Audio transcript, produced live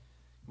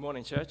Good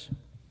morning, church.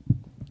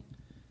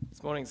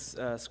 This morning's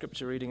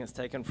scripture reading is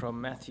taken from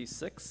Matthew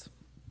 6,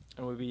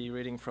 and we'll be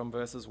reading from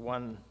verses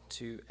 1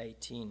 to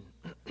 18.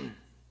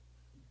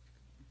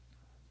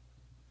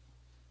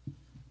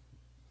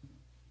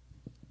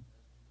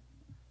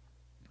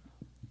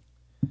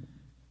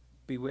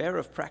 Beware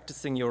of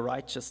practicing your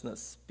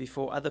righteousness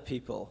before other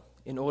people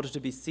in order to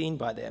be seen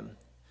by them,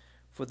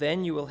 for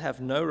then you will have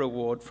no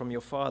reward from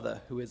your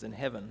Father who is in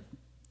heaven.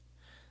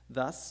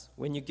 Thus,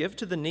 when you give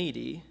to the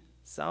needy,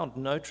 sound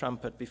no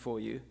trumpet before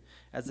you,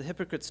 as the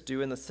hypocrites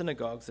do in the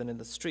synagogues and in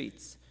the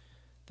streets,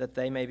 that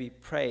they may be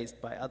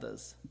praised by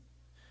others.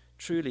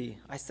 Truly,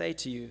 I say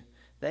to you,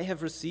 they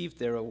have received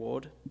their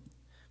reward.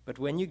 But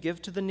when you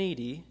give to the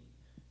needy,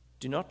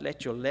 do not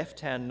let your left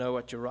hand know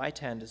what your right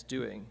hand is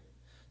doing,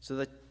 so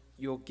that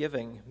your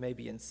giving may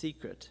be in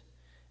secret,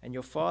 and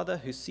your Father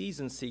who sees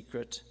in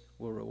secret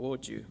will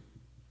reward you.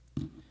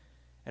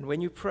 And when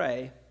you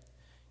pray,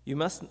 you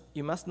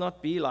must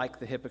not be like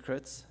the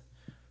hypocrites,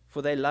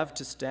 for they love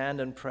to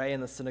stand and pray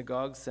in the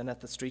synagogues and at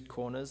the street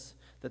corners,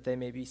 that they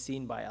may be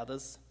seen by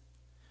others.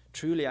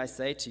 Truly I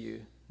say to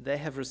you, they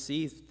have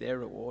received their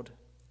reward.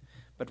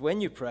 But when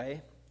you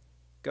pray,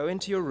 go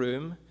into your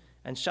room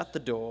and shut the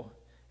door,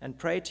 and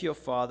pray to your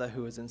Father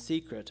who is in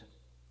secret,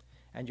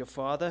 and your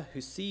Father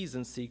who sees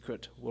in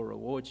secret will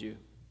reward you.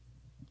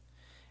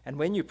 And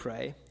when you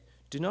pray,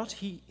 do not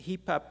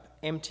heap up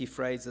empty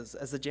phrases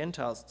as the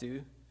Gentiles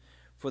do,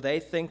 for they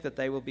think that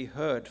they will be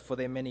heard for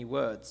their many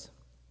words.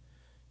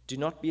 Do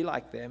not be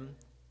like them,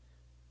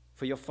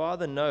 for your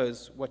Father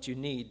knows what you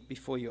need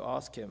before you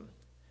ask him.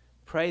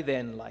 Pray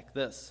then like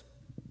this: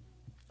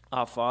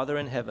 Our Father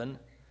in heaven,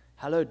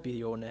 hallowed be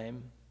your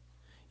name.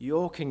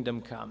 Your kingdom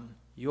come,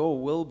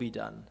 your will be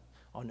done,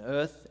 on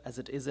earth as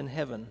it is in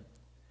heaven.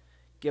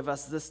 Give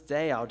us this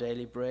day our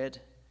daily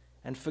bread,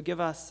 and forgive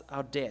us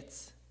our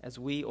debts, as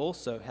we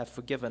also have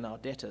forgiven our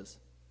debtors.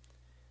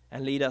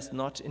 And lead us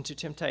not into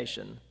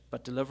temptation,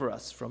 but deliver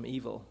us from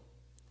evil.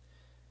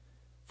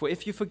 For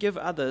if you forgive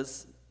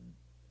others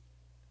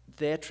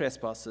their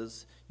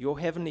trespasses, your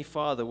heavenly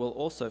Father will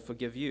also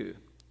forgive you.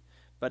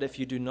 But if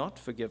you do not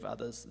forgive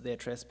others their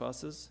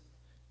trespasses,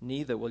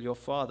 neither will your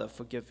Father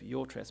forgive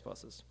your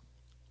trespasses.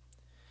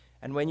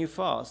 And when you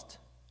fast,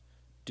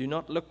 do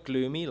not look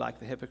gloomy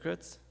like the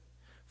hypocrites,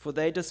 for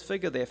they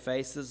disfigure their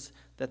faces,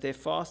 that their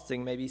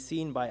fasting may be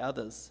seen by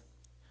others.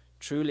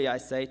 Truly I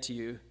say to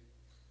you,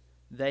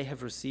 they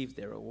have received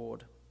their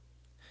reward.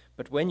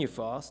 But when you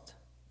fast,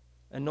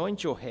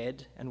 anoint your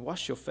head and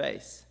wash your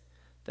face,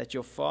 that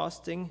your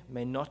fasting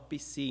may not be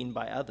seen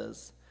by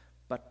others,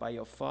 but by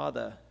your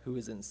Father who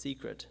is in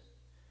secret.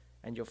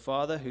 And your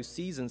Father who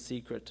sees in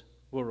secret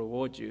will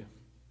reward you.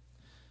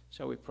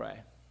 Shall we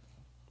pray?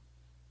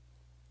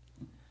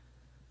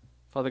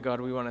 Father God,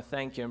 we want to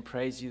thank you and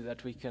praise you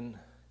that we can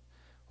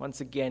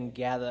once again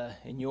gather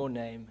in your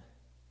name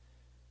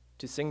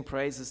to sing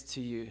praises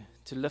to you,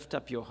 to lift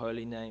up your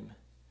holy name,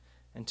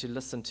 and to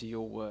listen to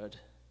your word.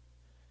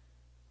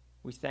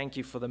 We thank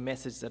you for the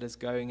message that is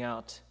going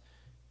out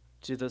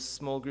to this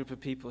small group of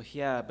people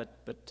here,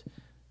 but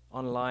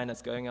online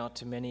it's going out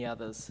to many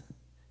others.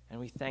 And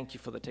we thank you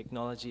for the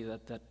technology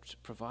that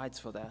provides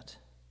for that.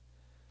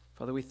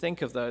 Father, we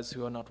think of those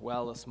who are not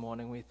well this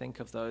morning. We think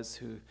of those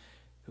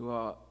who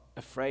are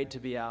afraid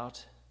to be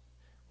out.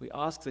 We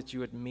ask that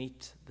you would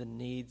meet the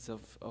needs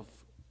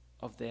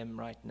of them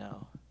right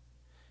now.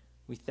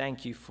 We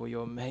thank you for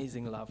your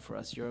amazing love for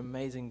us, your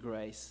amazing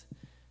grace,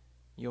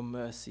 your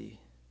mercy.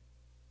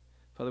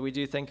 Father, we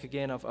do think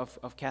again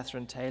of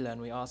Catherine Taylor,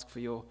 and we ask for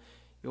your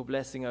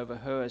blessing over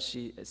her as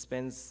she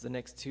spends the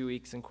next 2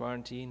 weeks in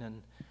quarantine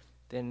and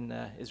then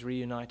is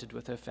reunited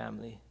with her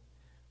family.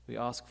 We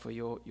ask for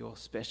your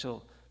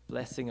special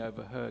blessing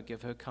over her.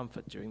 Give her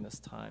comfort during this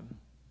time.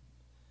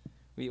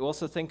 We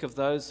also think of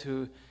those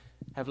who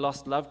have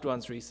lost loved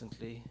ones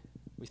recently.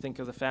 We think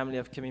of the family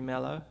of Kimi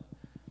Mello.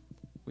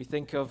 We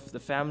think of the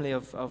family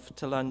of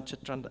Tilan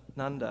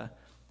Chitrananda,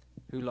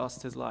 who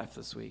lost his life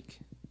this week.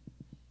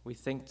 We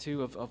think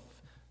too of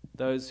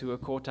those who were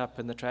caught up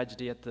in the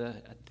tragedy at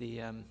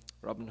the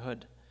Robin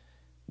Hood.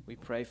 We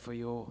pray for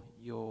your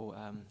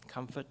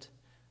comfort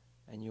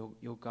and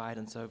your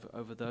guidance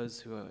over those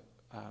who are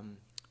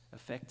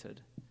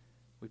affected.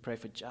 We pray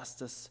for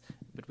justice,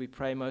 but we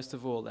pray most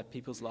of all that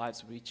people's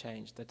lives would be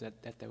changed,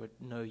 that they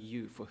would know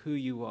you for who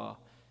you are,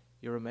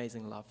 your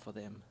amazing love for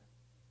them.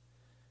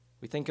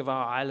 We think of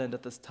our island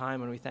at this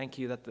time, and we thank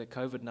you that the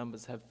COVID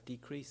numbers have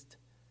decreased.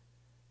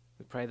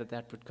 We pray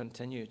that would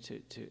continue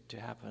to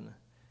happen,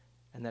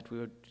 and that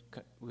we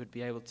would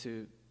be able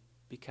to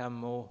become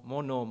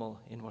more normal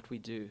in what we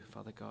do,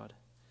 Father God.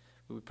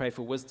 We pray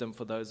for wisdom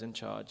for those in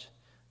charge.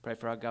 Pray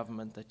for our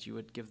government that you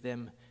would give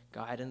them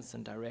guidance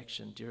and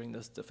direction during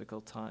this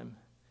difficult time.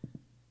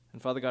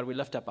 And Father God, we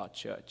lift up our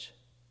church.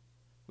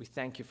 We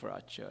thank you for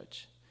our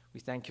church. We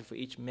thank you for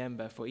each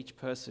member, for each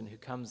person who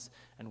comes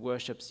and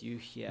worships you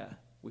here.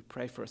 We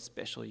pray for a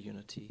special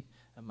unity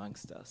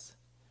amongst us.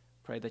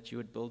 Pray that you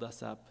would build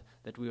us up,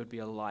 that we would be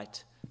a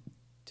light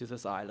to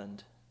this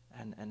island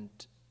and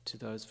to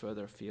those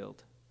further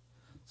afield.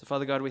 So,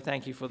 Father God, we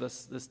thank you for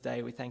this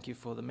day. We thank you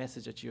for the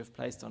message that you have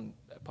placed on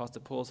Pastor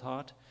Paul's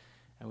heart.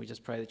 And we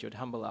just pray that you would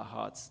humble our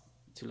hearts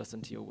to listen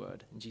to your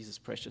word. In Jesus'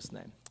 precious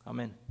name.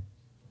 Amen.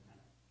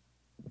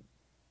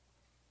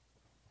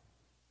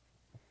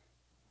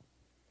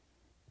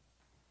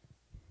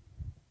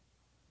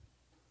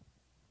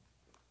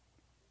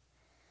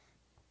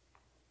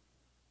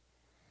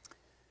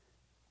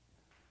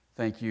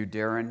 Thank you,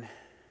 Darren.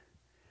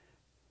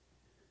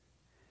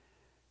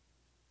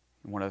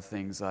 One of the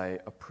things I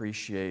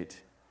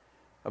appreciate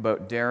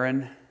about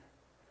Darren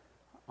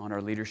on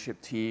our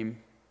leadership team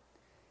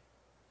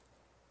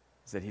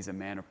is that he's a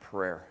man of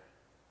prayer.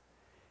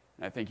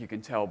 And I think you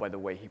can tell by the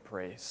way he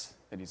prays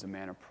that he's a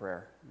man of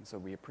prayer. And so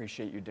we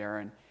appreciate you,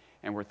 Darren,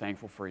 and we're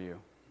thankful for you.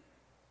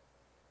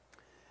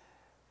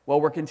 Well,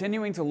 we're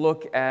continuing to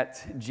look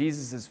at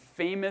Jesus'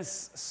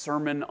 famous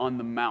Sermon on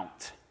the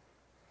Mount.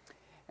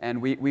 And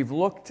we've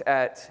looked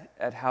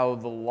at how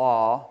the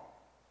law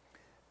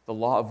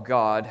of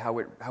God, how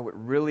it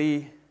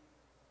really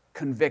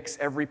convicts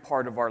every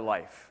part of our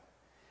life.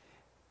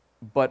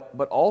 But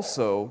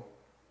also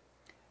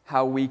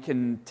how we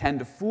can tend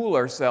to fool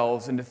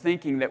ourselves into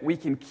thinking that we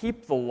can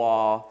keep the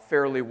law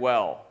fairly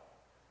well,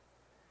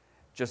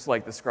 just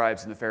like the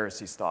scribes and the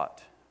Pharisees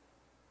thought.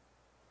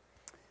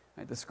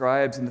 Right? The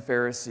scribes and the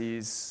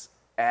Pharisees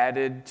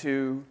added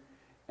to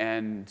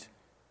and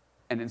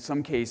in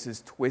some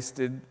cases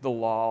twisted the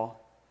law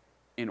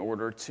in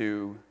order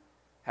to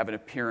have an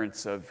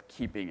appearance of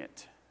keeping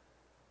it.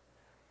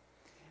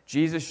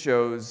 Jesus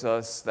shows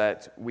us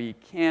that we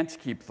can't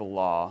keep the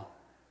law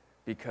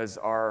because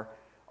our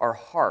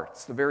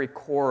hearts, the very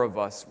core of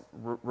us,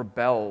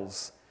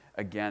 rebels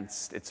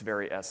against its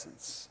very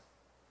essence.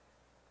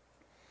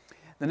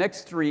 The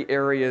next three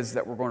areas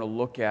that we're going to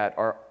look at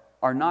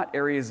are not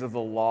areas of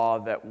the law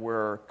that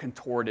were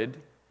contorted.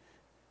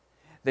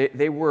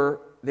 They were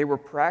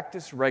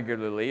practiced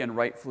regularly, and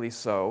rightfully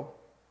so.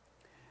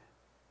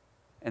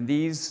 And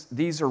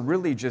these are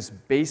really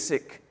just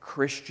basic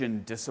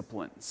Christian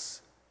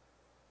disciplines.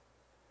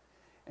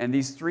 And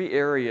these three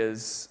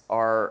areas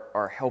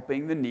are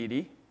helping the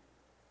needy,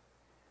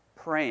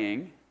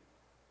 praying,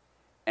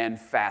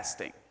 and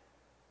fasting.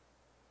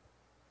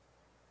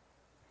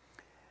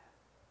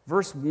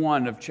 Verse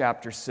 1 of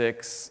chapter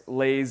 6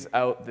 lays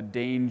out the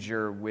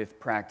danger with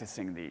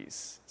practicing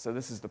these. So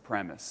this is the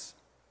premise.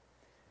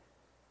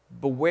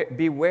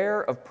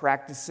 Beware of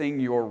practicing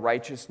your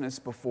righteousness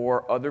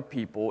before other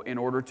people in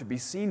order to be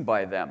seen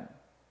by them.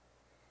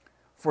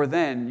 For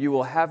then you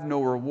will have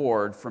no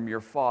reward from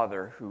your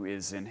Father who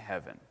is in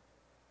heaven.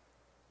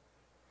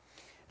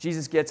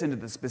 Jesus gets into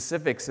the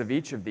specifics of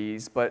each of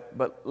these,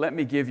 but let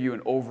me give you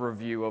an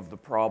overview of the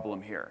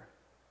problem here.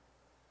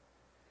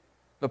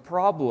 The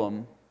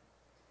problem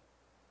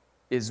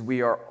is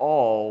we are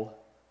all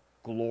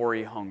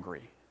glory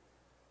hungry.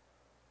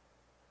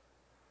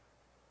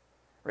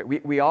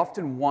 Right? We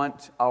often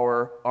want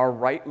our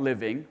right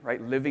living,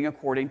 right, living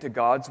according to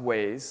God's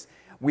ways.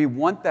 We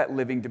want that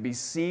living to be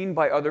seen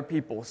by other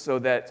people so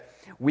that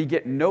we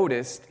get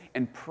noticed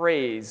and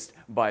praised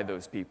by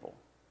those people.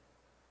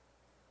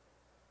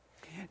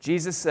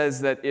 Jesus says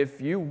that if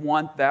you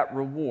want that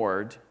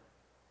reward,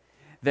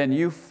 then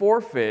you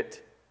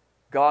forfeit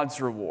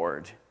God's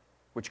reward,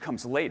 which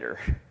comes later,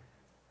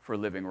 for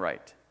living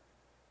right.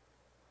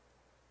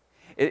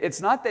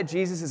 It's not that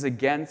Jesus is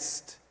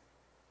against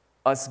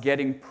us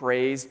getting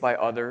praised by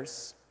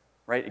others,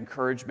 right?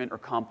 Encouragement or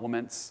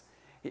compliments.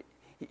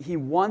 He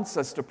wants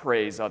us to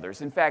praise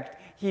others. In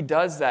fact, he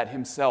does that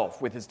himself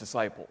with his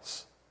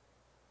disciples.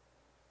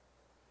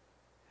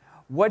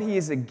 What he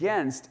is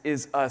against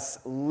is us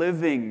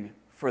living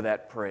for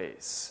that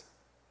praise,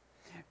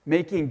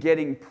 making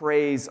getting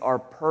praise our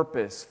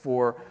purpose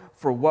for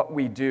what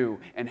we do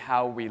and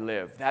how we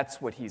live.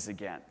 That's what he's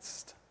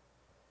against.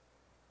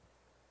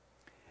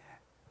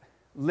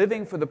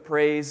 Living for the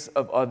praise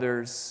of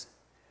others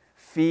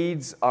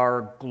feeds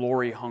our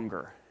glory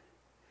hunger,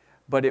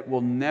 but it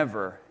will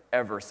never,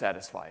 ever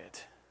satisfy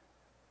it.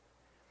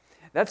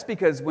 That's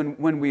because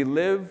when we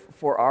live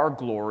for our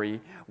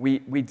glory, we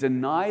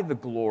deny the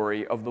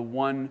glory of the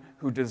one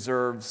who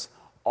deserves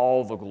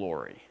all the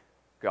glory,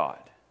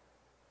 God.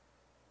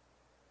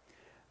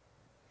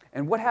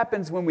 And what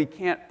happens when we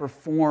can't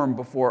perform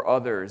before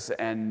others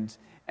and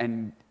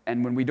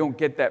when we don't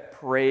get that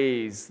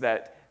praise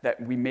that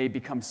we may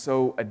become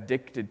so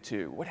addicted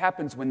to? What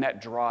happens when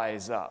that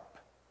dries up?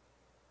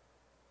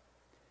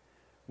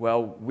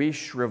 Well, we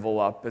shrivel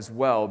up as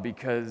well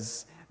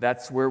because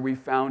that's where we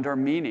found our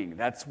meaning.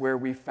 That's where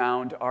we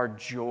found our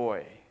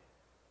joy.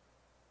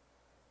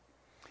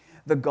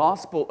 The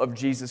gospel of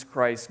Jesus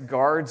Christ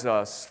guards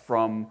us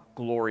from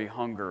glory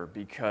hunger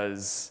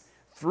because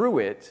through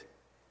it,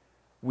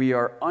 we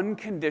are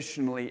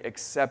unconditionally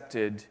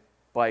accepted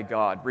by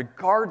God,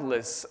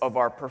 regardless of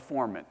our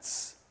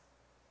performance.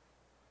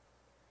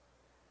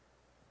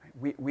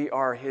 We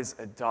are his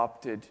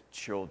adopted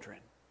children,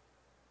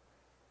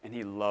 and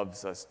he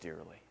loves us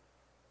dearly.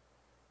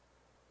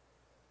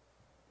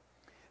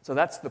 So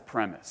that's the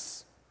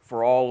premise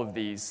for all of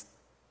these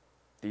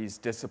these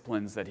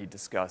disciplines that he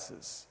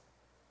discusses.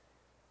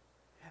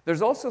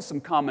 There's also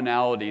some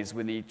commonalities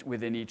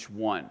within each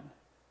one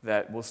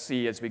that we'll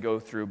see as we go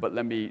through, but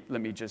let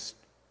me just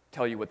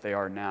tell you what they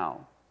are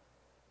now.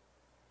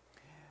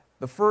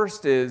 The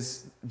first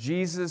is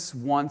Jesus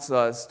wants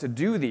us to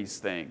do these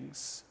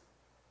things.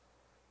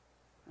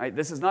 Right? He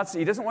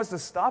doesn't want us to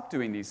stop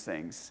doing these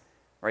things,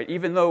 right?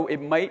 Even though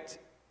it might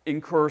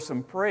incur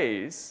some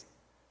praise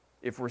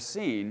if we're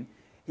seen,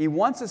 he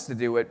wants us to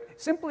do it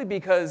simply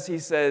because he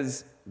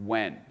says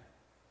when.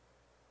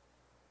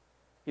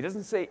 He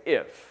doesn't say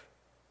if.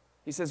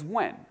 He says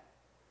when.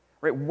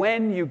 Right?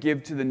 When you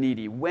give to the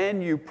needy,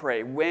 when you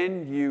pray,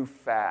 when you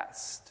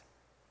fast.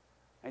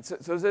 Right?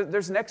 So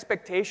there's an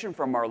expectation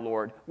from our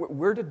Lord.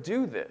 We're to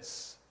do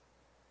this.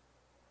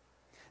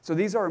 So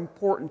these are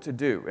important to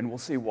do, and we'll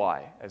see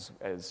why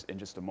as in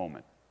just a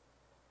moment.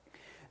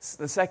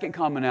 The second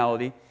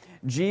commonality,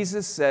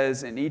 Jesus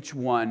says in each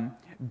one,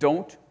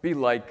 don't be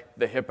like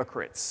the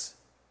hypocrites.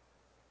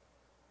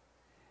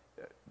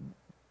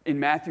 In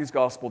Matthew's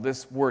gospel,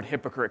 this word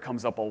hypocrite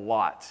comes up a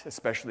lot,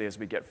 especially as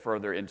we get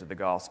further into the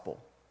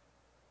gospel.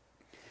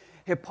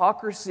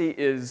 Hypocrisy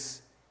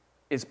is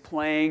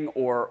playing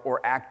or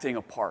acting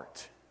a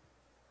part,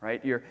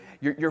 right?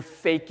 You're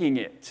faking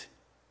it.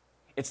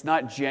 It's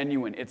not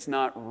genuine. It's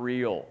not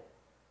real.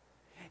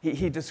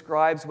 He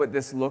describes what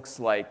this looks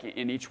like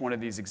in each one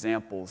of these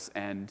examples,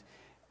 and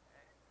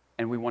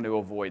we want to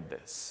avoid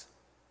this.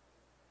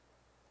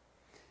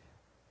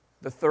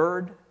 The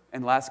third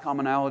and last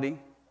commonality,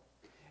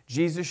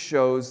 Jesus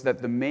shows that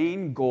the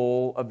main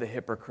goal of the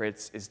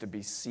hypocrites is to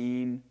be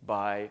seen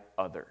by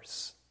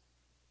others.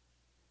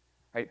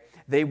 Right?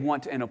 They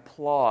want an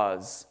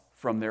applause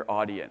from their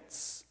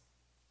audience.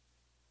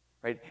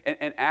 Right?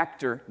 An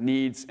actor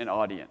needs an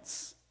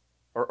audience,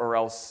 or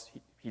else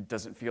he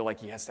doesn't feel like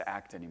he has to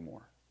act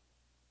anymore.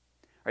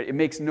 Right? It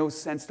makes no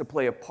sense to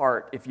play a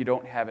part if you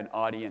don't have an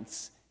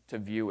audience to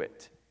view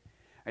it.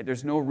 Right?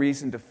 There's no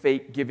reason to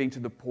fake giving to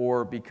the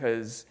poor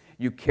because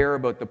you care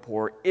about the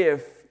poor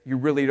if you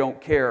really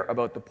don't care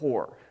about the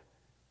poor,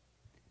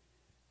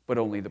 but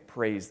only the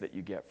praise that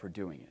you get for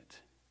doing it.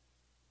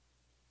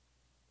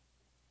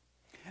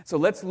 So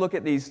let's look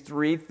at these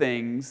three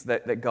things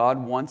that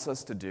God wants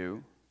us to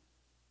do.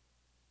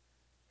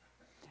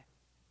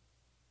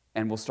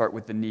 And we'll start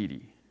with the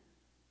needy.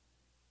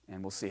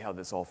 And we'll see how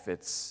this all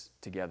fits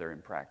together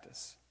in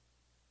practice.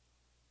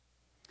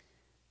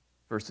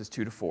 Verses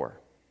 2 to 4.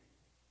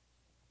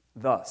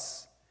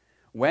 Thus,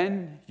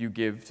 when you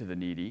give to the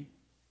needy,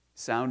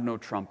 sound no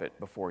trumpet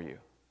before you,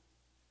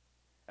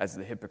 as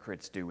the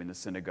hypocrites do in the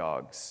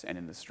synagogues and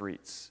in the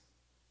streets,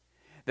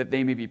 that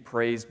they may be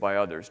praised by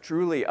others.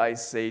 Truly, I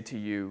say to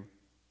you,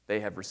 they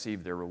have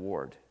received their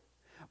reward.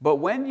 But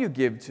when you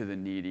give to the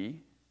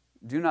needy,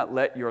 do not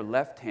let your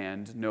left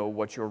hand know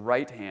what your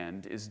right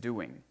hand is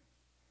doing,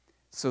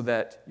 so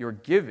that your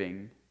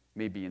giving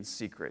may be in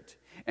secret,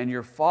 and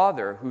your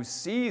Father who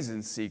sees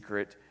in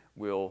secret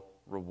will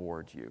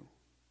reward you.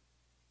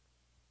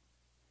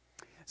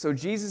 So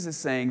Jesus is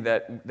saying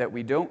that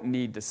we don't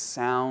need to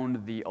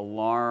sound the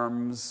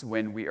alarms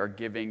when we are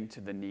giving to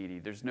the needy.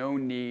 There's no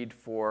need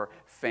for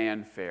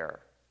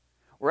fanfare.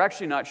 We're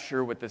actually not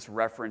sure what this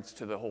reference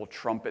to the whole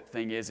trumpet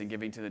thing is in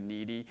giving to the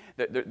needy.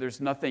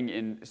 There's nothing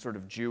in sort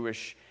of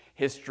Jewish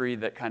history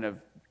that kind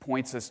of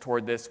points us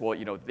toward this. Well,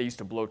 they used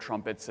to blow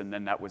trumpets, and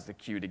then that was the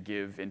cue to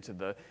give into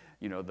the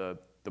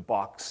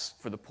box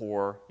for the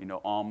poor,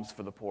 alms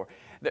for the poor.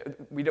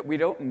 We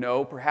don't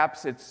know.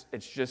 Perhaps it's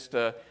just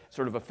a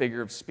sort of a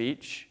figure of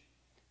speech.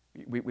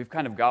 We've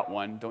kind of got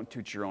one. Don't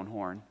toot your own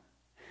horn.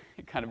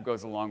 It kind of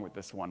goes along with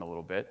this one a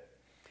little bit.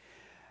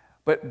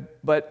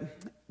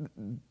 But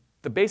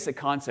the basic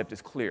concept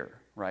is clear,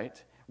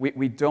 right?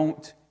 We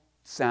don't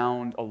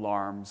sound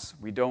alarms.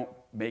 We don't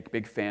make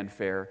big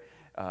fanfare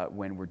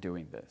when we're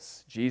doing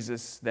this.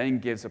 Jesus then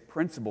gives a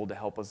principle to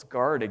help us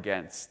guard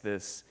against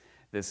this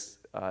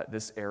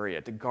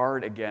area, to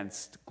guard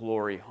against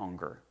glory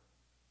hunger.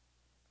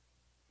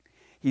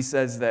 He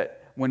says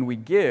that when we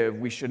give,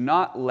 we should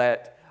not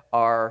let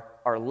our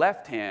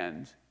left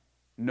hand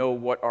know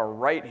what our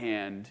right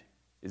hand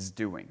is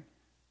doing.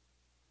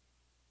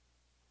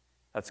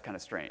 That's kind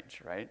of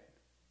strange, right?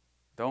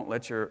 Don't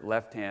let your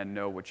left hand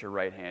know what your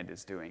right hand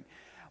is doing.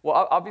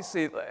 Well,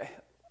 obviously,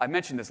 I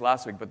mentioned this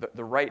last week, but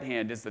the right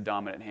hand is the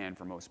dominant hand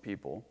for most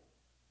people.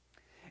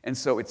 And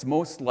so it's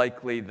most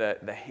likely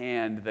the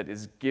hand that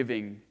is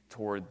giving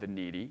toward the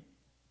needy.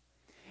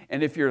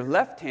 And if your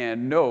left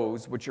hand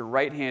knows what your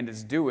right hand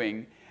is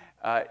doing,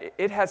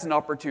 it has an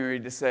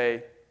opportunity to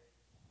say,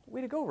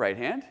 way to go, right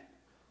hand.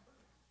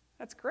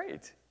 That's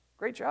great.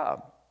 Great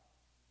job.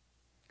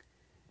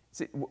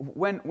 See,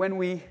 when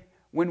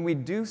we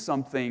do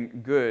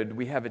something good,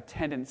 we have a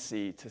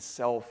tendency to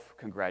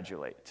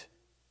self-congratulate.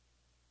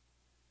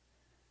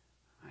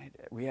 Right?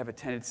 We have a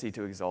tendency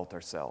to exalt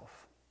ourselves.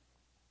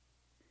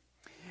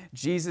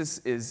 Jesus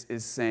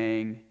is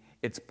saying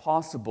it's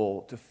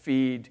possible to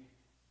feed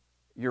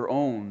your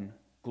own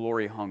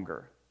glory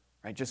hunger,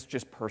 right?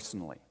 Just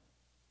personally.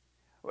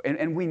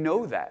 And we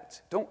know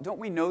that. Don't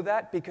we know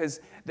that? Because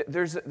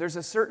there's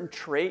a certain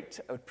trait,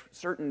 a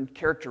certain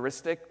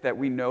characteristic that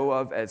we know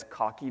of as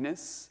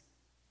cockiness.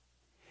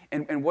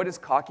 And what is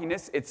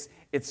cockiness? It's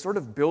sort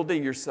of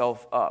building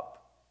yourself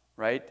up,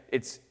 right?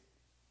 It's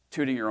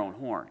tooting your own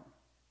horn.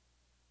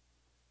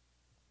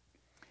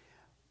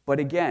 But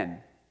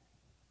again,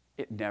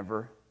 it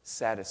never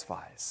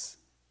satisfies.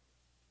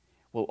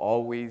 We'll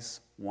always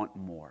want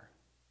more.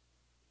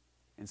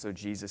 And so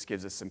Jesus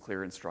gives us some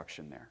clear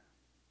instruction there.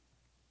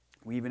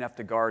 We even have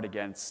to guard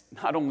against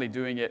not only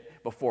doing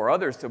it before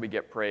others till we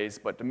get praise,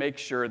 but to make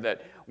sure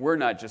that we're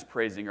not just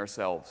praising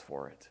ourselves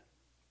for it.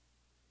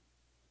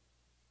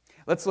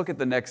 Let's look at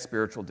the next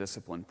spiritual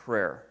discipline,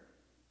 prayer.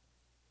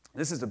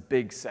 This is a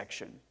big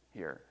section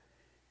here,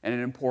 and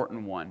an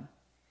important one.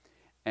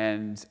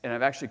 And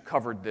I've actually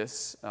covered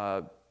this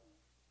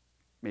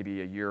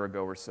maybe a year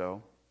ago or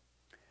so.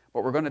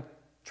 But we're going to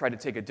try to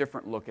take a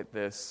different look at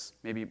this,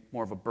 maybe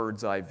more of a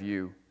bird's eye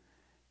view,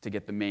 to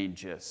get the main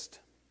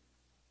gist.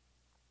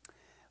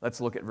 Let's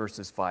look at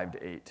verses 5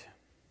 to 8.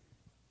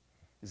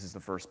 This is the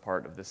first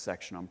part of this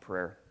section on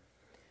prayer.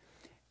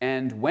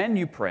 And when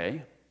you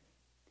pray,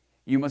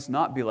 you must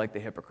not be like the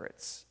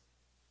hypocrites,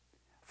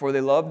 for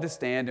they love to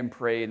stand and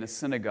pray in the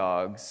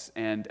synagogues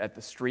and at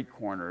the street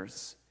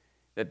corners,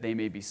 that they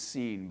may be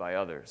seen by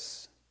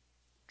others.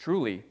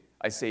 Truly,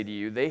 I say to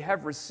you, they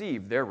have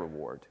received their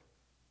reward.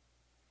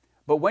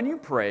 But when you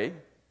pray,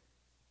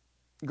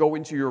 go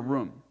into your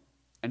room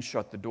and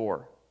shut the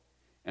door,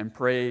 and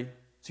pray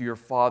to your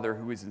Father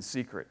who is in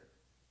secret.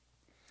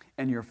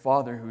 And your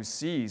Father who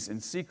sees in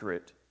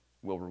secret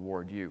will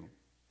reward you.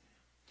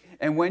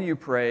 And when you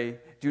pray,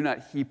 do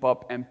not heap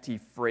up empty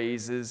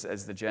phrases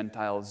as the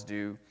Gentiles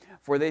do,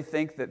 for they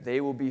think that they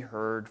will be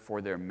heard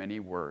for their many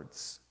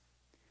words.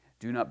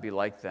 Do not be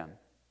like them,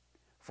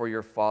 for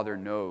your Father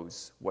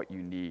knows what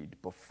you need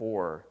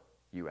before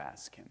you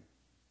ask him.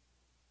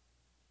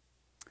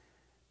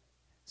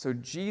 So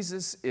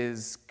Jesus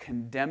is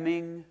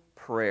condemning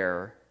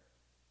prayer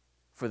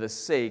for the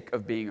sake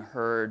of being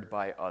heard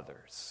by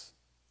others.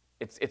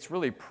 It's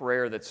really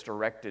prayer that's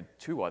directed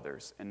to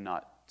others and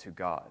not to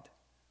God.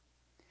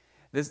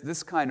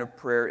 This kind of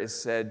prayer is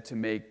said to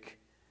make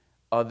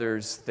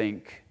others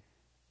think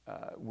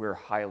we're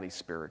highly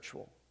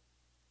spiritual.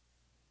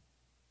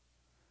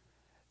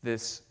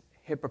 This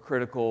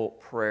hypocritical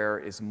prayer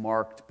is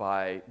marked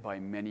by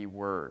many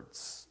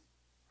words,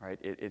 right?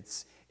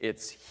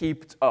 It's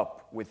heaped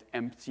up with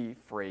empty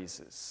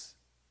phrases.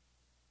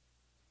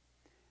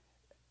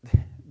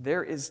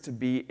 There is to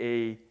be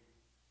a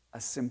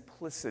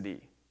simplicity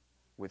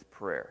with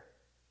prayer.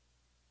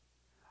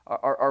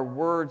 Our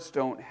words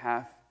don't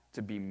have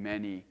to be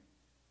many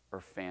or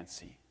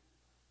fancy.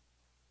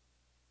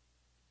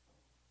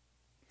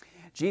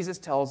 Jesus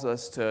tells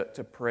us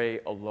to pray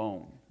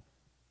alone.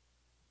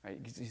 Right?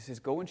 He says,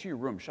 go into your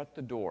room, shut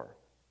the door.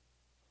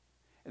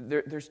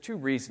 There's two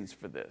reasons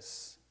for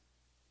this.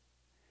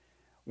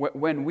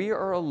 When we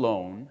are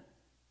alone,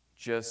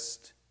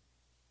 just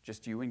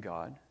you and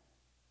God,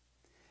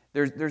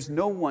 there's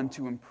no one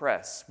to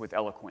impress with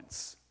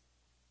eloquence.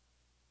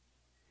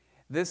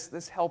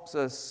 This helps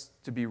us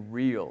to be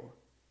real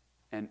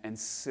and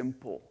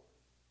simple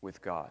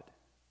with God.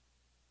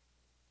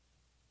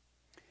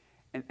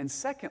 And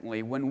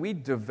secondly, when we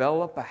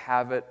develop a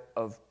habit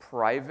of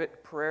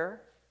private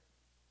prayer,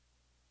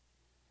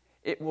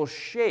 it will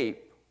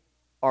shape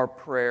our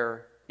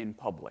prayer in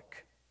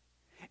public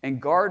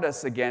and guard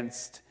us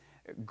against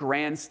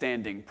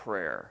grandstanding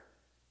prayer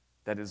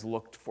that is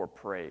looked for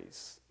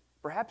praise.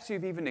 Perhaps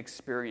you've even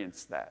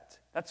experienced that.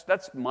 That's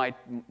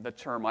the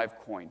term I've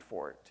coined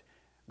for it,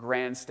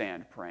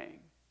 grandstand praying.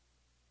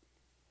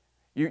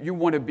 You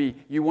want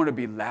to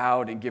be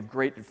loud and give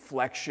great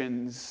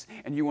inflections,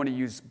 and you want to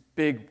use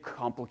big,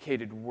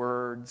 complicated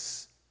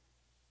words,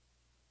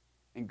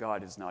 and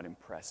God is not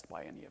impressed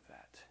by any of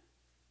that.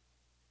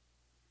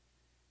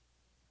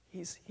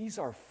 He's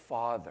our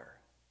Father.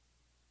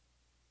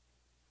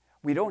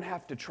 We don't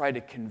have to try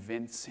to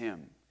convince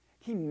him.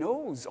 He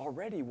knows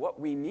already what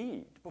we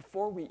need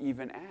before we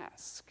even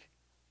ask.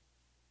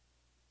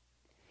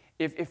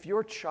 If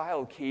your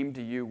child came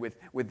to you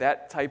with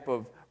that type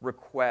of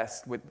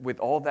request, with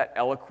all that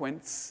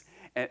eloquence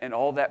and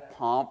all that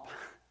pomp,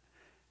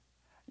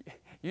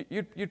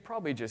 you'd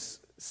probably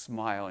just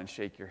smile and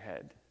shake your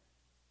head.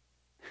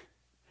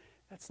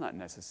 That's not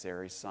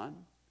necessary, son.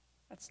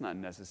 That's not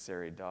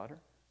necessary, daughter.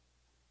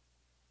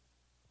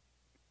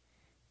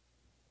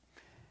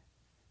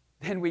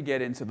 Then we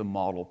get into the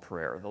model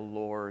prayer, the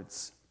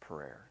Lord's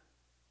Prayer.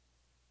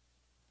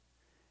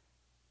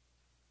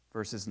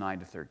 Verses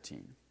 9 to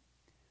 13.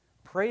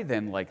 Pray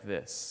then like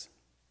this: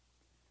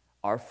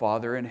 Our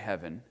Father in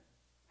heaven,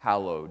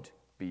 hallowed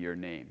be your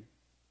name.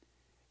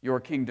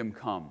 Your kingdom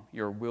come,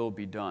 your will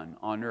be done,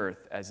 on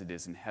earth as it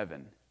is in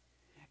heaven.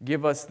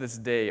 Give us this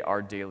day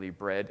our daily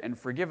bread, and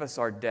forgive us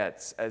our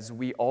debts, as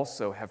we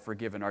also have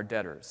forgiven our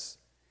debtors.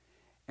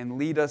 And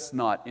lead us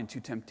not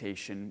into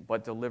temptation,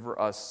 but deliver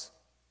us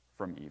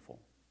from evil.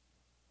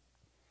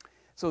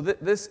 So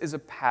this is a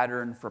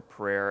pattern for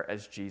prayer,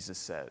 as Jesus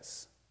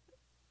says.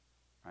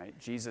 Right?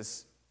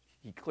 Jesus,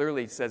 he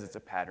clearly says it's a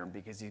pattern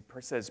because he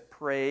says,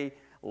 pray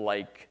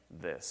like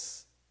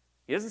this.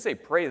 He doesn't say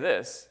pray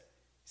this.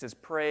 He says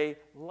pray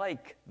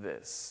like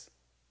this.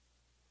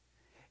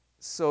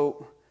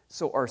 So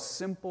our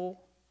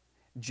simple,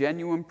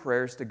 genuine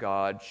prayers to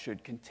God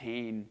should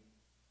contain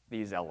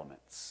these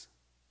elements.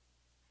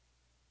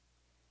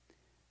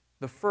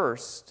 The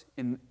first,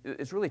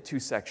 it's really two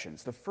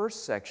sections. The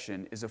first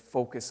section is a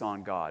focus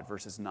on God,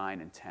 verses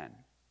 9 and 10.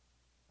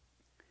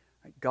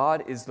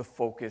 God is the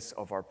focus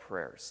of our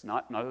prayers,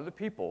 not other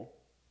people,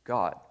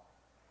 God,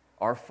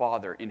 our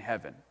Father in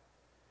heaven.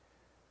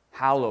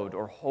 Hallowed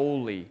or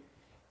holy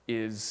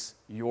is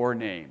your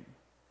name.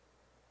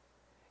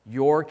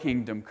 Your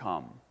kingdom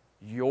come.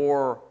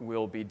 Your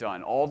will be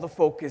done. All the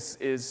focus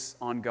is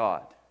on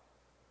God.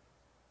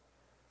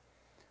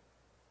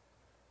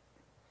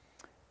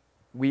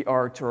 We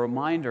are to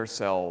remind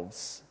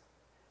ourselves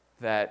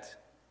that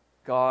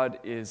God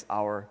is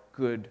our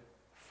good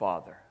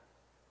Father.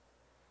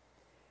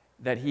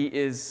 That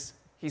He's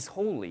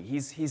holy,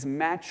 He's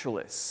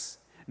matchless.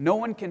 No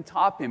one can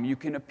top Him. You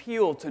can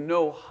appeal to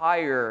no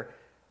higher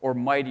or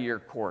mightier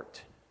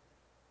court.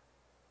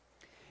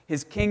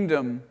 His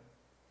kingdom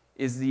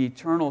is the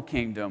eternal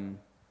kingdom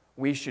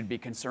we should be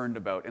concerned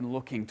about and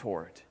looking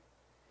toward.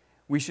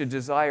 We should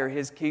desire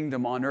His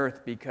kingdom on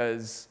earth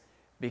because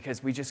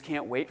we just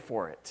can't wait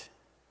for it.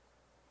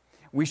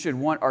 We should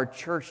want our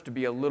church to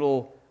be a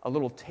little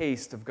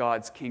taste of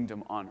God's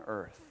kingdom on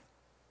earth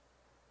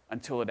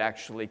until it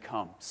actually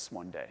comes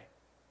one day.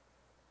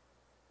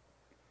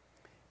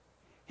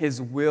 His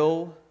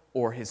will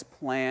or His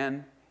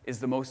plan is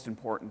the most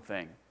important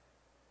thing.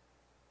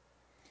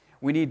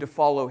 We need to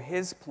follow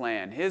His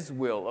plan, His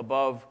will,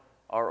 above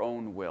our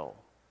own will.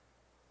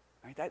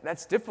 Right?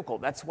 That's difficult.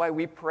 That's why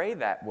we pray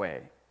that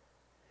way.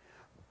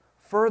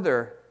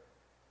 Further,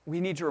 we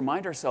need to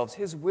remind ourselves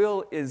His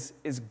will is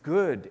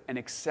good and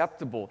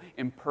acceptable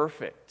and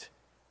perfect.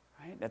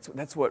 Right?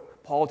 That's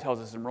what Paul tells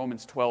us in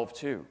Romans 12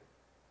 too.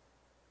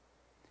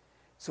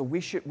 So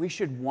we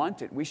should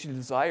want it. We should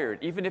desire it,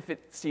 even if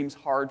it seems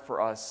hard for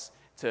us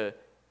to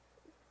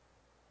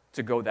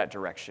go that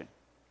direction.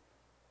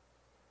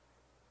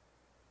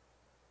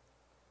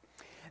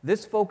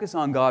 This focus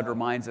on God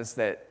reminds us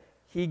that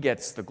He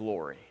gets the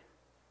glory.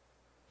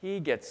 He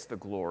gets the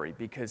glory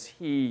because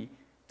He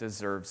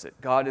deserves it.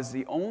 God is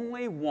the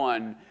only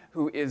one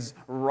who is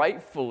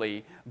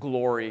rightfully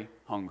glory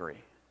hungry.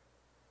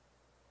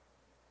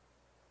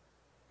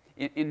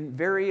 In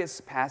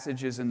various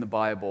passages in the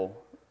Bible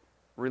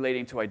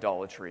relating to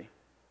idolatry,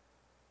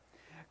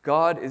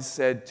 God is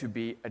said to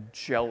be a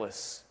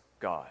jealous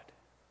God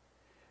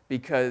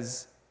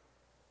because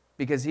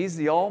He's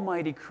the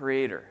almighty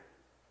creator.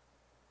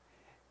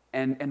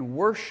 And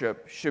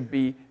worship should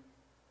be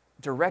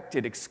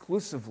directed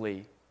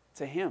exclusively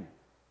to Him.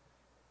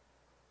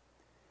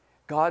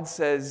 God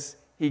says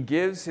He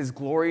gives His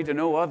glory to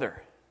no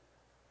other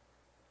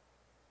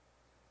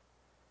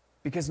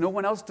because no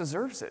one else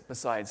deserves it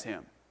besides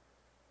Him.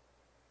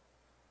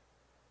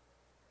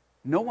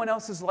 No one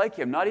else is like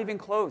Him, not even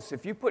close.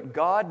 If you put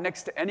God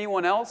next to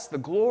anyone else, the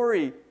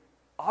glory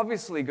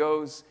obviously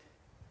goes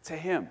to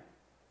Him.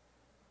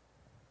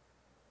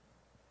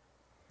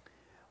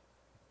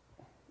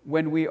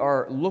 When we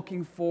are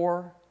looking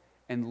for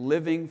and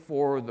living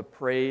for the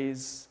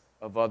praise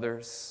of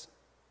others,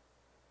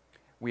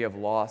 we have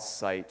lost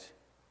sight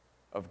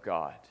of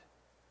God.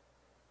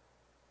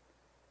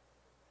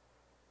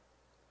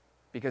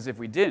 Because if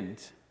we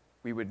didn't,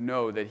 we would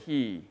know that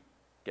He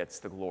gets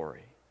the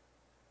glory.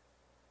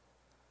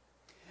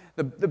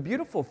 The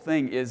beautiful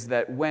thing is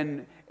that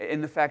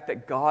in the fact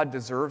that God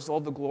deserves all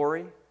the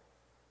glory,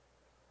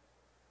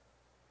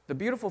 the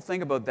beautiful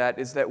thing about that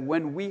is that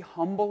when we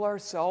humble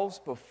ourselves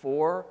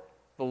before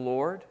the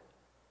Lord,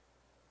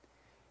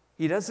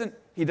 He doesn't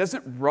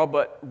rub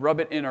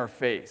it in our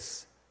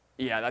face.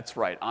 Yeah, that's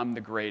right, I'm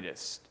the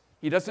greatest.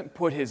 He doesn't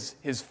put his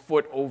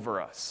foot over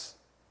us.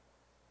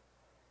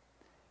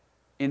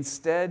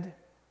 Instead,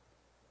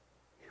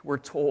 we're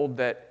told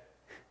that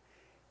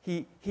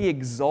He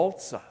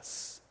exalts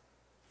us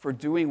for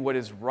doing what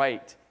is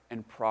right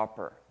and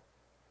proper.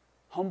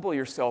 Humble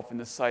yourself in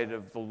the sight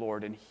of the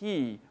Lord, and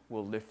He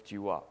will lift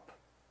you up.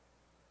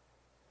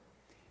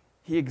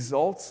 He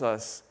exalts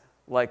us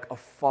like a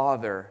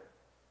father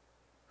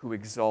who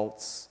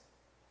exalts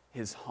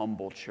his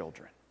humble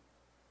children.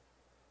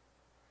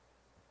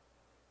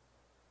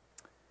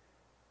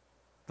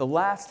 The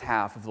last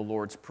half of the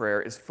Lord's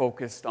Prayer is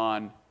focused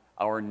on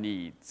our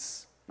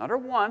needs. Not our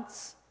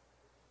wants,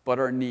 but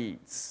our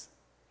needs.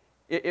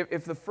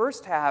 If the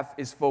first half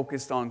is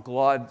focused on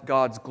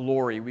God's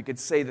glory, we could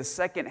say the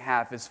second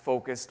half is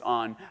focused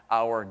on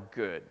our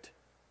good.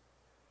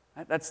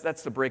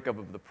 That's the breakup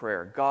of the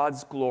prayer.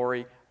 God's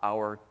glory,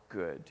 our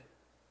good.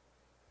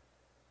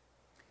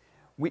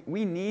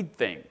 We need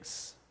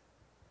things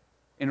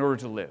in order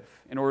to live,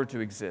 in order to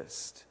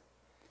exist.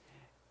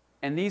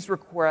 And these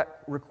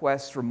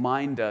requests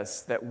remind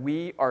us that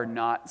we are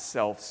not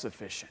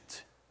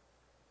self-sufficient.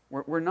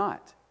 We're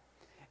not.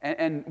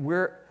 And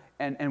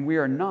we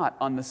are not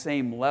on the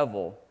same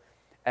level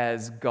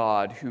as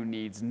God, who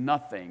needs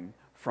nothing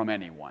from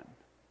anyone.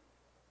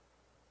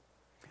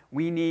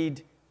 We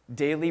need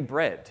daily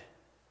bread.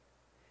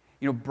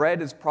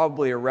 Bread is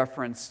probably a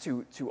reference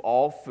to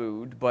all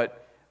food,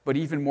 but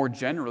even more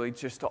generally,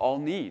 just to all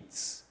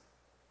needs.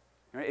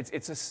 Right?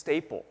 It's a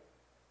staple.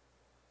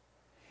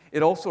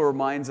 It also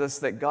reminds us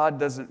that God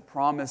doesn't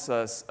promise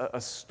us a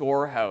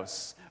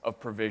storehouse of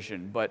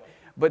provision,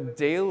 but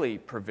daily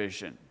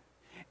provision,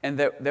 and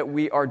that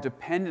we are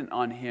dependent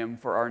on Him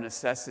for our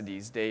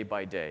necessities day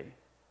by day.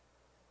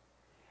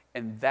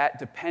 And that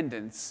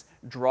dependence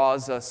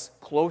draws us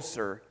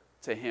closer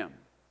to Him.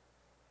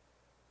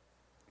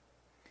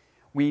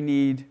 We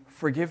need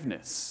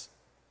forgiveness,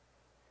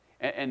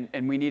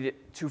 and we need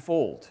it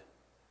twofold.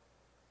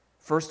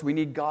 First, we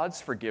need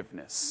God's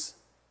forgiveness.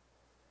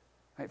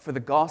 Right? For the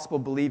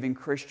gospel-believing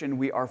Christian,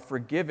 we are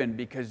forgiven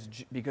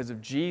because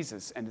of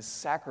Jesus and His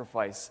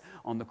sacrifice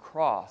on the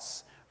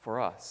cross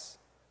for us.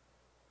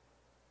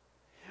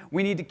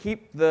 We need to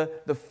keep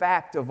the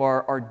fact of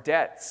our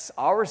debts,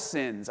 our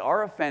sins,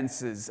 our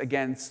offenses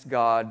against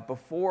God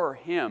before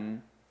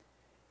Him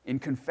in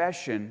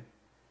confession,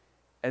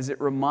 as it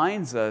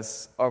reminds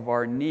us of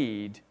our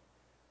need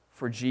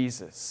for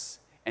Jesus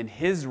and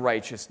His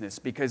righteousness,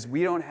 because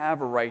we don't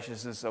have a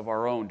righteousness of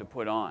our own to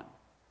put on.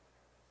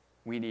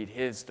 We need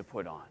His to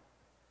put on.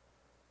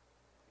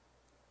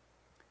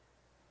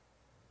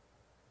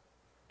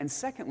 And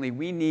secondly,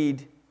 we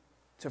need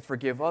to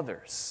forgive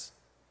others.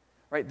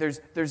 Right? There's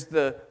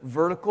the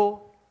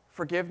vertical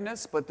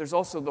forgiveness, but there's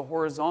also the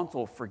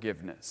horizontal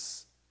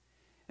forgiveness.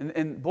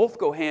 And both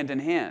go hand in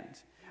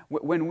hand.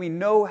 When we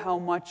know how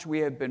much we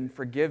have been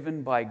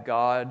forgiven by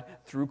God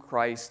through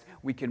Christ,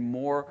 we can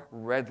more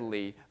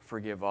readily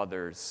forgive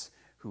others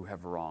who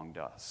have wronged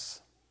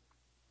us.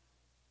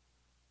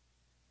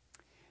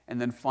 And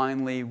then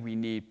finally, we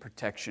need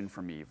protection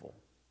from evil.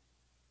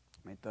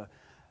 Right?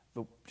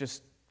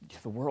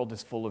 The world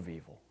is full of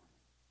evil,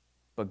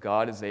 but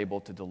God is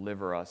able to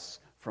deliver us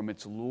from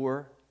its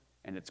lure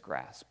and its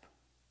grasp.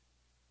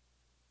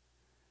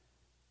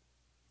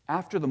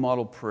 After the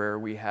model prayer,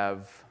 we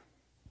have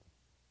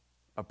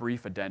a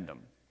brief addendum.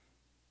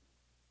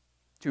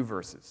 2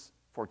 verses,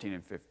 14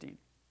 and 15.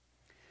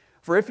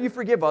 For if you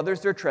forgive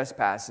others their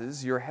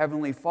trespasses, your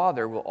heavenly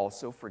Father will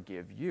also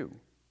forgive you.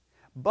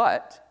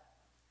 But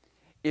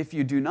if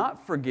you do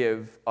not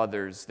forgive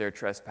others their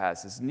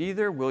trespasses,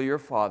 neither will your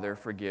Father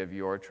forgive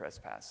your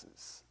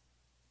trespasses.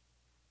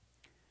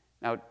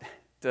 Now,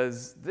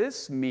 does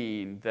this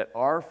mean that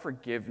our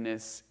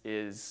forgiveness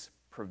is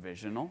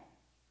provisional?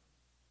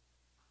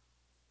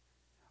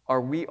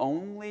 Are we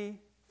only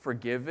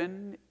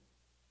forgiven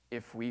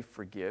if we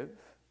forgive?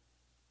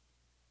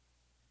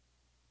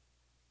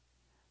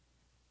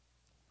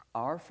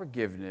 Our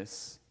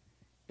forgiveness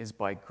is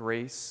by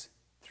grace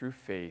through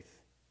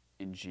faith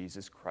in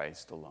Jesus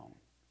Christ alone.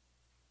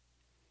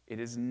 It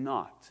is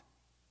not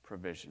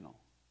provisional.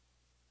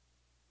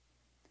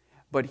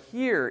 But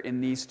here in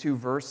these 2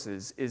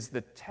 verses is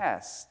the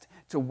test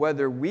to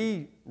whether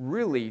we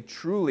really,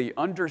 truly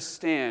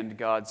understand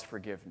God's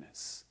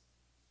forgiveness.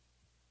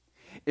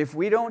 If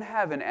we don't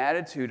have an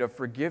attitude of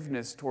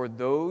forgiveness toward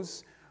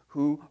those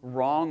who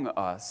wrong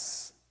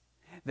us,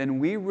 then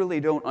we really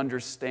don't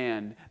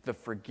understand the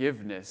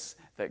forgiveness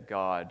that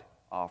God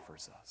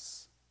offers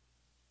us.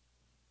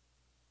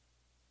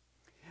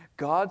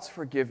 God's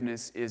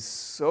forgiveness is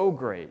so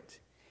great,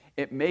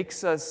 it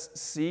makes us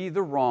see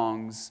the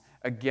wrongs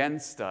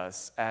against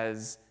us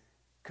as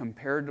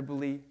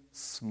comparatively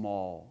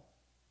small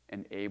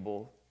and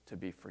able to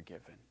be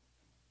forgiven.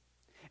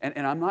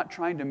 And I'm not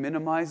trying to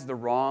minimize the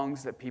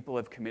wrongs that people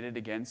have committed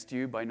against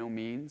you, by no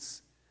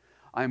means.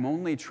 I'm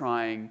only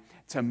trying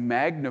to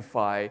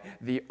magnify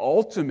the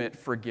ultimate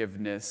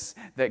forgiveness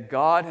that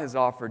God has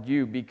offered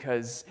you,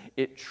 because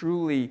it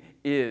truly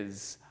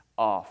is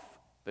off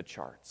the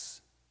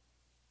charts.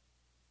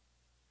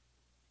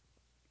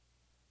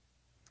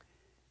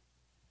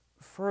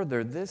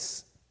 Further,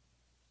 this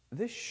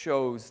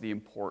shows the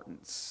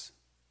importance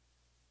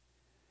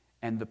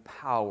and the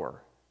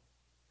power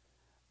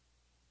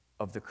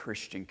of the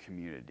Christian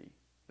community,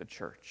 the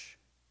church,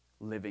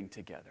 living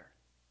together.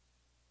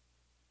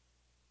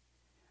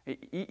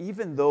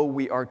 Even though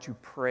we are to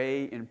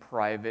pray in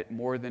private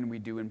more than we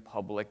do in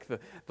public,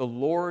 the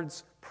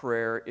Lord's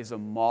Prayer is a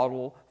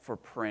model for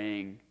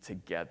praying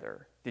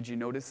together. Did you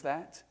notice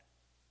that?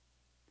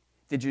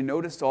 Did you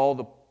notice all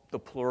the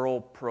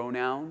plural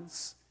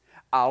pronouns?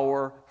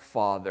 Our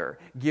Father,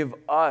 give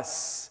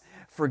us,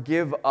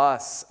 forgive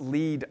us,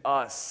 lead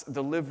us,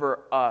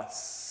 deliver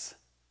us.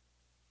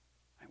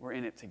 We're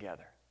in it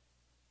together.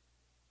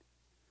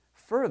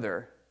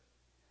 Further,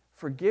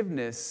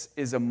 forgiveness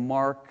is a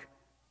mark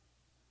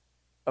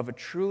of a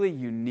truly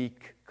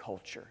unique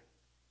culture.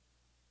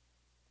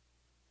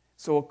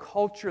 So a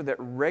culture that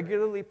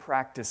regularly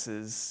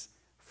practices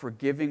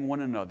forgiving one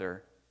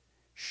another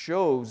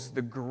shows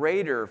the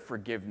greater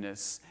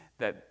forgiveness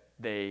that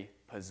they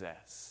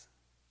possess.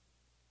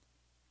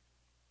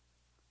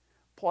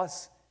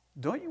 Plus,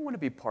 don't you want to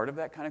be part of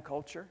that kind of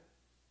culture?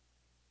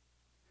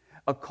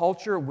 A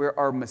culture where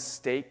our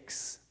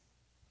mistakes,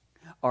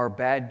 our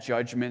bad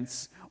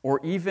judgments, or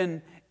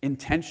even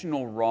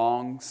intentional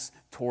wrongs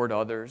toward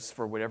others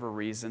for whatever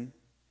reason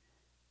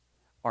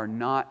are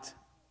not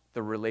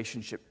the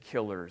relationship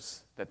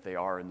killers that they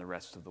are in the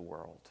rest of the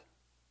world.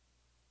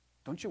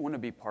 Don't you want to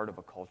be part of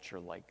a culture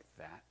like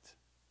that?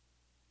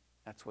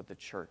 That's what the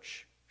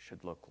church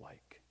should look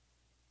like.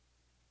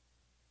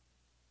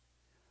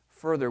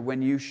 Further,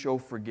 when you show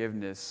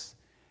forgiveness,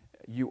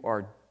 you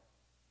are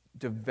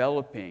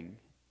developing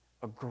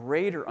a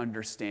greater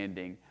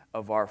understanding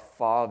of our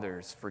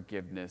Father's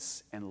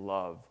forgiveness and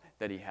love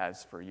that He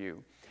has for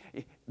you.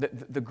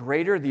 The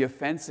greater the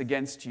offense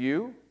against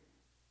you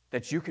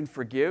that you can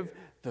forgive,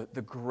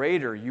 the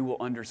greater you will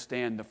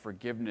understand the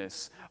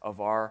forgiveness of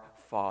our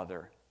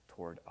Father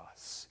toward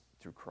us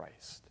through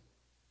Christ.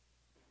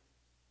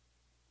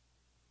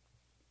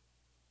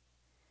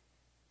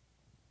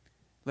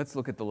 Let's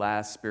look at the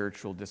last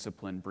spiritual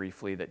discipline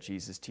briefly that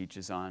Jesus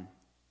teaches on,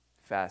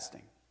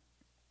 fasting,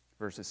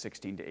 verses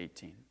 16 to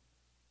 18.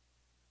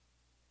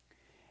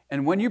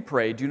 And when you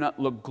pray, do not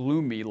look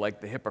gloomy like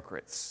the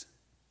hypocrites,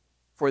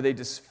 for they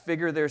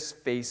disfigure their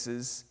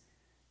faces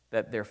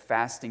that their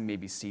fasting may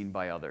be seen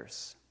by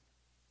others.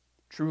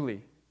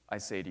 Truly, I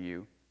say to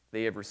you,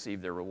 they have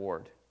received their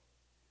reward.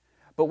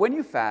 But when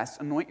you fast,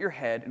 anoint your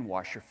head and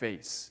wash your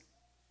face,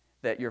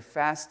 that your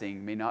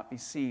fasting may not be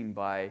seen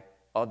by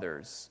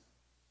others,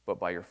 but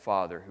by your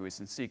Father who is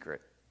in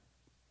secret.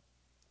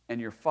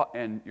 And your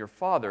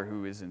Father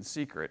who is in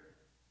secret,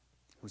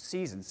 who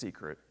sees in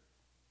secret,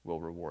 will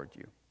reward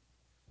you.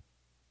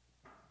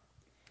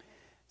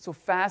 So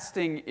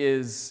fasting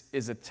is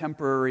a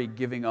temporary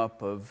giving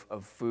up of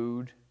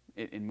food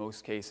in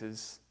most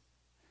cases.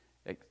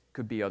 It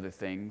could be other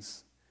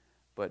things,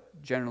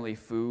 but generally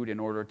food in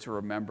order to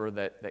remember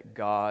that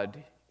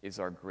God is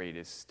our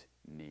greatest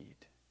need.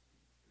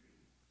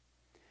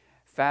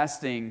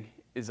 Fasting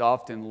is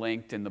often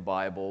linked in the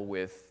Bible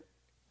with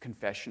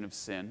confession of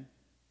sin,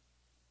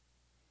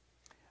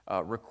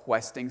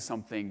 requesting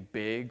something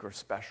big or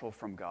special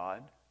from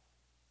God,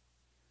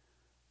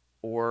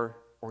 or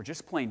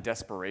just plain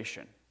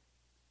desperation.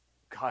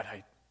 God,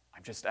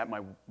 I'm just at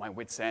my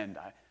wit's end.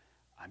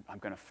 I'm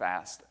going to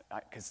fast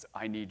because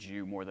I need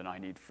you more than I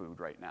need food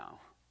right now.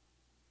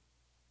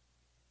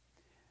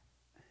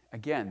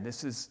 Again,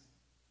 this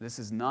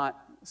is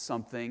not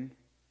something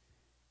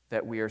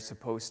that we are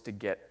supposed to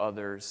get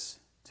others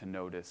to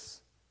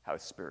notice how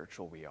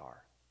spiritual we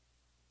are.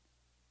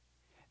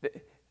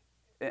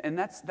 And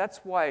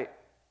that's why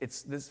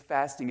this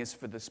fasting is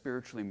for the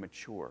spiritually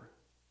mature.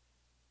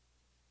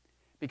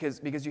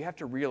 Because you have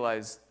to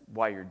realize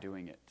why you're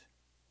doing it.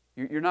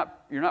 You're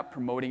not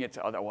promoting it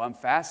to others. Well, I'm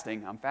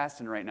fasting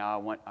right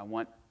now.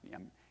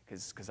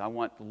 Because I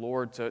want the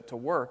Lord to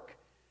work.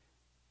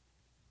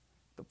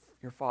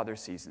 Your Father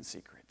sees in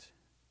secret.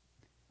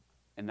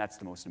 And that's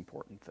the most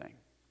important thing.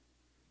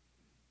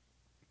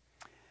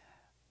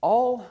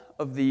 All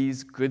of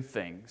these good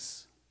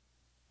things,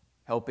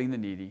 helping the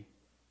needy,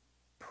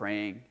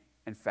 praying,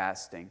 and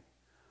fasting,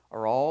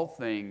 are all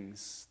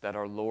things that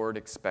our Lord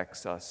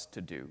expects us to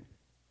do.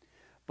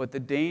 But the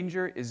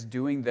danger is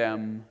doing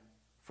them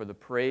for the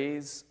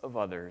praise of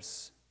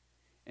others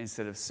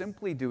instead of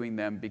simply doing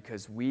them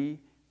because we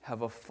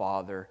have a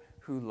Father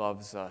who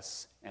loves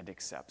us and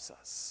accepts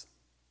us.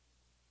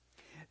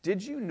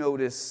 Did you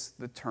notice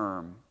the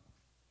term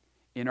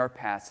in our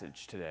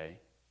passage today,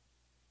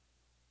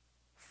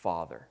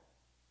 Father,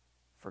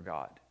 for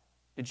God?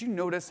 Did you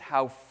notice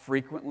how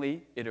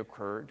frequently it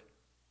occurred?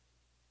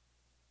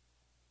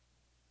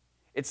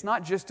 It's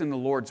not just in the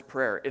Lord's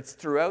Prayer, it's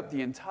throughout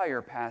the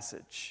entire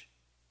passage.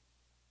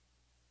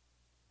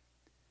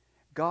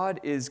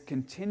 God is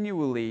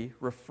continually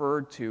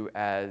referred to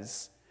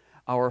as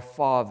our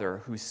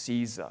Father who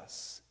sees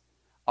us,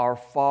 our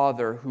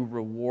Father who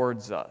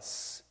rewards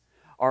us,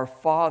 our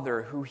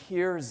Father who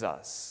hears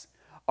us,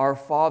 our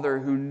Father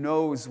who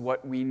knows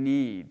what we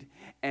need,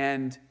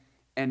 and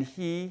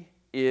He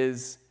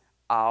is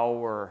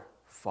our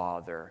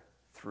Father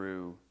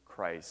through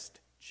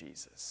Christ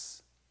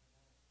Jesus.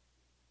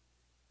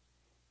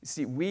 You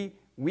see,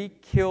 we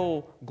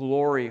kill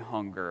glory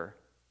hunger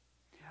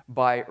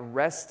by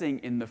resting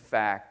in the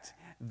fact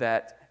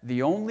that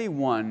the only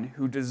one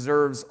who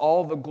deserves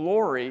all the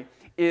glory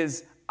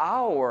is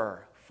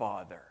our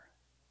Father.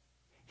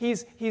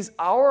 He's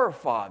our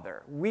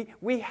Father.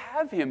 We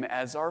have Him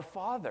as our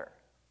Father.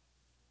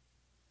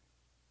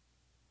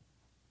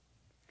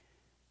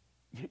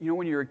 You know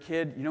when you were a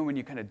kid, you know when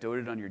you kind of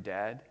doted on your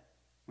dad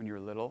when you were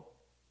little?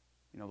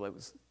 You know, it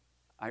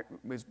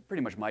was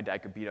pretty much my dad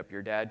could beat up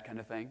your dad kind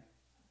of thing.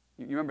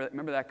 You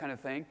remember that kind of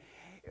thing?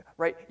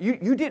 Right?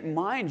 You didn't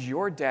mind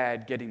your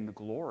dad getting the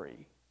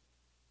glory.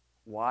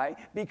 Why?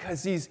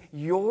 Because he's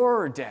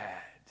your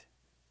dad.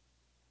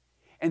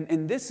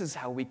 And this is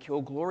how we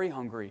kill glory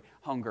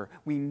hunger.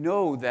 We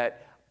know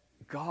that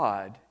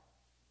God,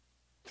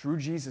 through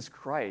Jesus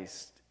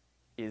Christ,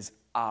 is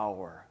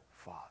our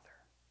Father,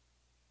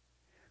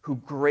 who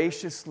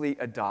graciously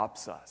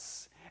adopts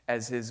us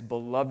as his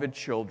beloved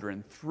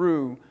children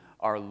through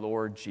our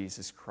Lord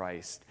Jesus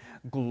Christ.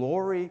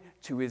 Glory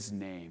to his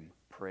name.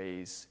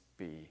 Praise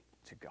be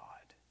to God.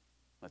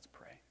 Let's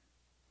pray.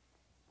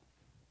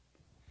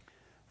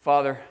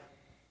 Father,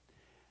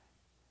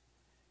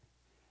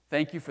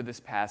 thank you for this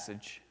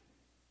passage.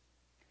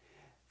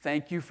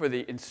 Thank you for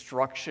the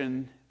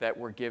instruction that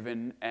we're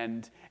given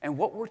and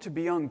what we're to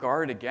be on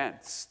guard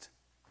against.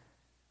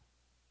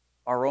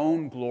 Our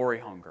own glory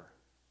hunger.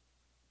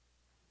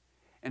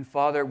 And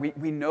Father,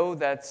 we know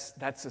that's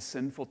a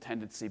sinful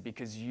tendency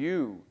because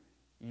you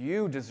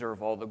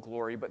deserve all the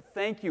glory. But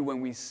thank you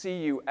when we see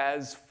you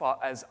as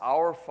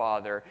our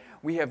Father,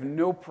 we have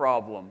no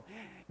problem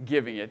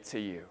giving it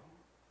to you.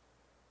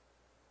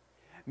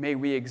 May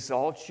we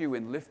exalt you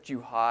and lift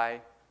you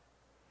high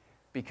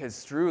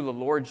because through the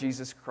Lord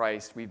Jesus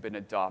Christ we've been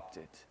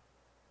adopted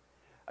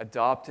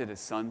as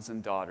sons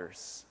and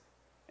daughters,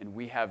 and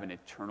we have an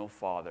eternal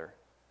Father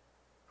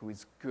who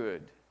is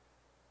good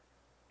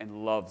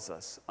and loves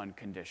us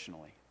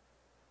unconditionally.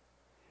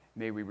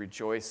 May we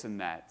rejoice in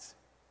that,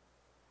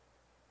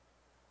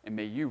 and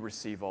may you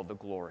receive all the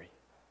glory.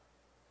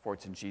 For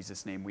it's in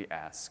Jesus' name we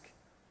ask.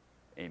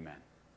 Amen.